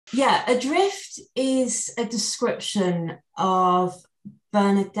Yeah, Adrift is a description of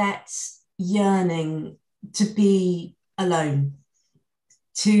Bernadette's yearning to be alone,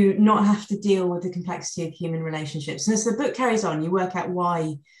 to not have to deal with the complexity of human relationships. And as the book carries on, you work out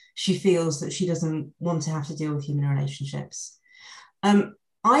why she feels that she doesn't want to have to deal with human relationships.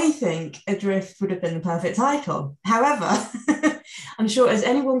 I think Adrift would have been the perfect title. However, I'm sure as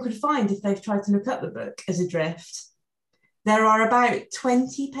anyone could find if they've tried to look up the book as Adrift, there are about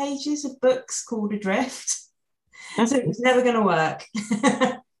 20 pages of books called Adrift. So it was never going to work.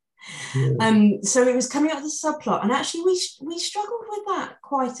 So it was coming up with a subplot, and actually we struggled with that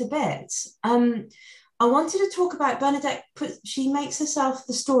quite a bit. I wanted to talk about Bernadette. She makes herself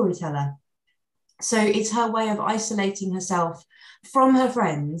the storyteller, so it's her way of isolating herself from her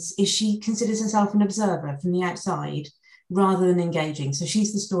friends. Is she considers herself an observer from the outside rather than engaging. So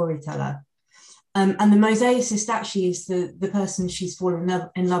she's the storyteller, and the mosaicist actually is the person she's fallen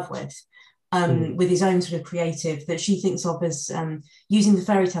in love with his own sort of creative that she thinks of as using the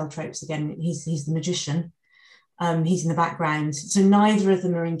fairy tale tropes again. He's the magician. He's in the background. So neither of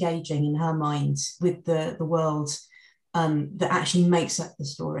them are engaging in her mind with the world that actually makes up the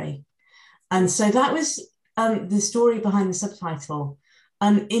story. And so that was the story behind the subtitle.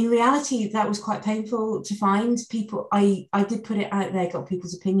 In reality, that was quite painful to find. People, I did put it out there, got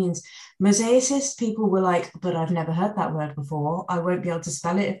people's opinions. Mosaicist, people were like, but I've never heard that word before. I won't be able to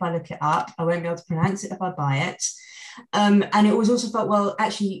spell it if I look it up. I won't be able to pronounce it if I buy it. And it was also felt, well,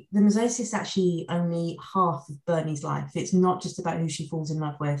 actually, the mosaicist is actually only half of Bernie's life. It's not just about who she falls in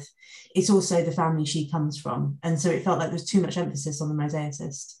love with. It's also the family she comes from. And so it felt like there was too much emphasis on the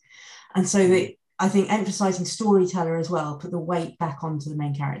mosaicist. And so I think emphasizing storyteller as well put the weight back onto the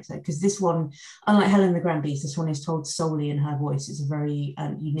main character, because this one, unlike Helen the Grand Beast, this one is told solely in her voice. It's a very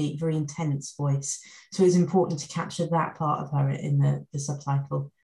unique, very intense voice. So it's important to capture that part of her in the subtitle.